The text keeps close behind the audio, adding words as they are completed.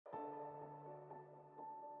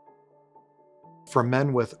For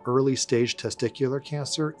men with early stage testicular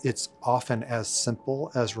cancer, it's often as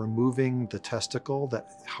simple as removing the testicle that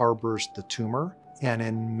harbors the tumor. And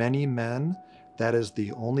in many men, that is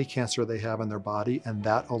the only cancer they have in their body, and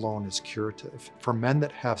that alone is curative. For men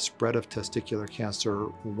that have spread of testicular cancer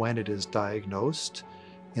when it is diagnosed,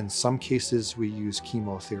 in some cases we use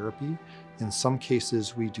chemotherapy. In some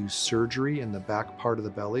cases we do surgery in the back part of the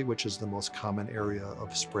belly, which is the most common area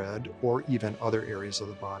of spread, or even other areas of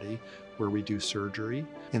the body where we do surgery.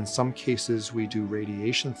 In some cases we do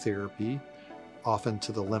radiation therapy, often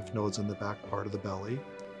to the lymph nodes in the back part of the belly.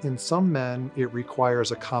 In some men, it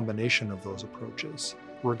requires a combination of those approaches.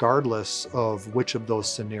 Regardless of which of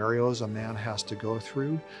those scenarios a man has to go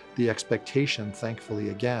through, the expectation, thankfully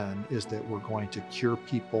again, is that we're going to cure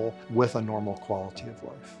people with a normal quality of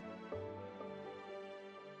life.